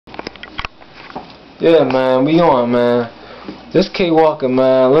Yeah, man, we on, man. This K.Walker,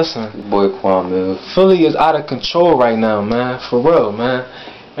 man, listen. Boy Quan Mills. Philly is out of control right now, man. For real, man.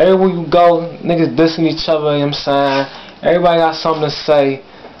 Everywhere you go, niggas dissing each other, you know what I'm saying? Everybody got something to say.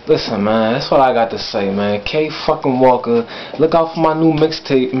 Listen, man, that's what I got to say, man. K.Walker. Look out for my new mixtape,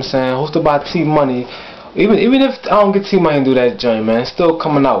 you know what I'm saying? Hosted by T-Money. Even if I don't get T-Money to do that joint, man, it's still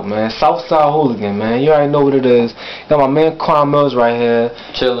coming out, man. Southside Hooligan, man. You already know what it is. Got my man Quan Mills right here.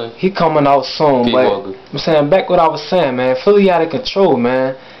 Chillin'. He coming out soon, K.Walker. but I'm saying, back what I was saying, man. Philly out of control, man.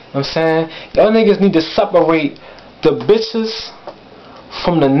 You know what I'm saying? Y'all niggas need to separate the bitches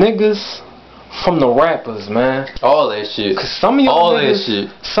from the niggas from the rappers, man. All that shit. Cause some of y'all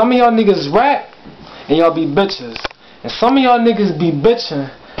niggas rap and y'all be bitches. And some of y'all niggas be bitching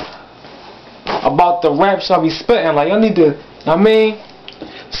about the raps y'all be spitting. Like, y'all need to, I mean,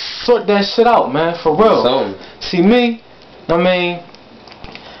 sort that shit out, man, for real. See me, I mean,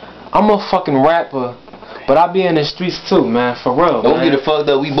 I'm a fucking rapper, but I be in the streets too, man, for real. Don't get it fucked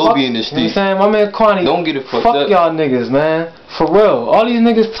up, we both be in the streets. You know what I'm saying? My man Kwani, don't get it fucked up. Fuck y'all niggas, man, for real. All these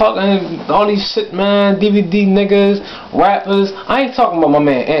niggas talking, all these shit, man, DVD niggas, rappers. I ain't talking about my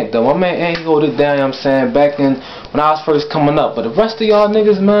man Ant, though. My man Ant, he hold it down, you know what I'm saying, back in when I was first coming up. But the rest of y'all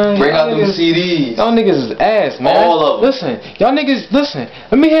niggas, man, bring out them CDs. Y'all niggas is ass, man. All of them. Listen, y'all niggas, listen.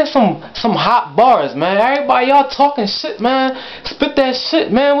 Let me hear some hot bars, man. Everybody, y'all talking shit, man. Spit that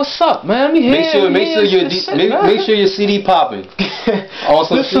shit, man. What's up, man? Let me hear. Make sure your CD popping.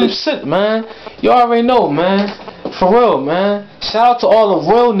 This some shit, man. You already know, man. For real, man. Shout out to all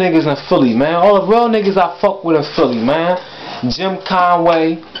the real niggas in Philly, man. All the real niggas I fuck with in Philly, man. Jim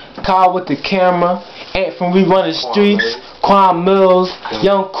Conway, Kyle with the camera, Ant from We Run the Streets, Quan Mills,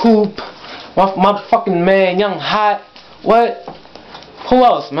 Young Coop, my fucking man, Young Hot. What? Who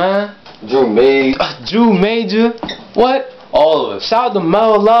else, man? Drew Major. What? All of us. Shout out to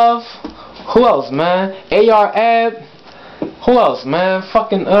Mel Love. Who else, man? AR Ab. Who else, man?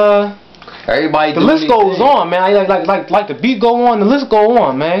 Fucking everybody. The list goes on, man. Like the beat go on, the list go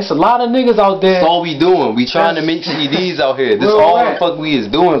on, man. It's a lot of niggas out there. That's all we doing. We trying to make CDs out here. This all the fuck we is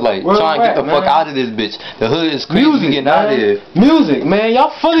doing. Like trying to get the fuck out of this bitch. The hood is crazy. Music, getting out of here. Music, man.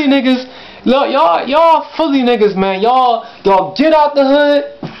 Y'all Philly niggas. Look, y'all Philly niggas, man. Y'all get out the hood.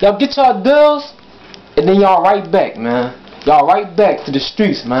 Y'all get y'all deals, and then y'all right back, man. Y'all right back to the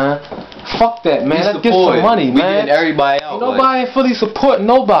streets, man. Fuck that, man. Let's get some money, man. We getting everybody out. Nobody in Philly supporting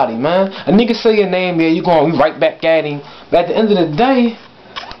nobody, man. A nigga say your name here, you going right back at him. But at the end of the day,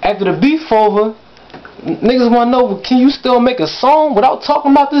 after the beef over, niggas want to know, can you still make a song without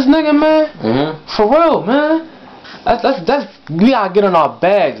talking about this nigga, man? For real, man. We gotta get in our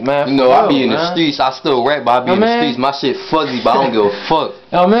bags, man. You know, I be in the streets. I still rap, but I be in the streets. My shit fuzzy, but I don't give a fuck.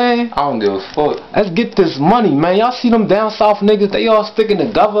 You know what I mean? I don't give a fuck. Let's get this money, man. Y'all see them down south niggas? They all sticking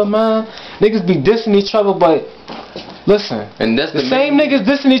together, man. Niggas be dissing each other, but listen. And that's the same niggas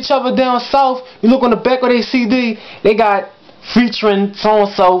dissing each other down south. You look on the back of their CD, they got featuring so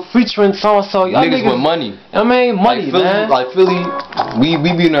and so, featuring so and so. Y'all niggas with money. I mean, money, man. Like Philly, we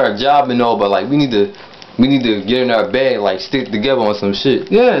be in our job and all, but like we need to get in our bag, like stick together on some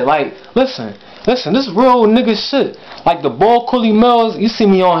shit. Yeah, like listen, this real nigga shit. Like the ball Cooley Mills, you see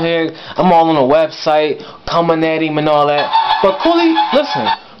me on here, I'm all on the website, coming at him and all that. But Cooley, listen,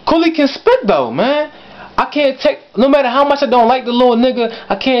 Cooley can spit though, man. I can't take, no matter how much I don't like the little nigga,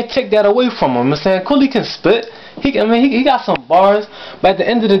 I can't take that away from him. I'm saying Cooley can spit. He got some bars, but at the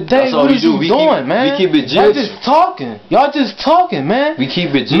end of the day, what is you doing, man? We keep it Y'all just talking. Y'all just talking, man. We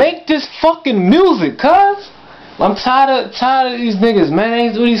keep it. Make this fucking music, cuz. I'm tired of these niggas, man. They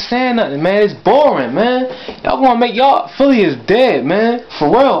ain't really saying nothing, man. It's boring, man. Y'all gonna make Philly is dead, man. For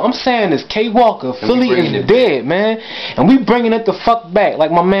real, I'm saying this. K.Walker, Philly is dead, man. And we bringing it the fuck back, like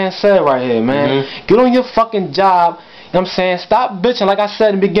my man said right here, man. Get on your fucking job. You know what I'm saying? Stop bitching, like I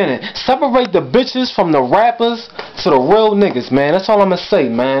said in the beginning. Separate the bitches from the rappers to the real niggas, man. That's all I'm gonna say,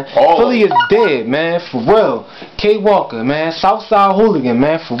 man. Philly is dead, man. For real. K.Walker, man. Southside Hooligan,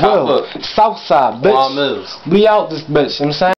 man. For real. Southside, bitch. We out this bitch. You know what I'm saying?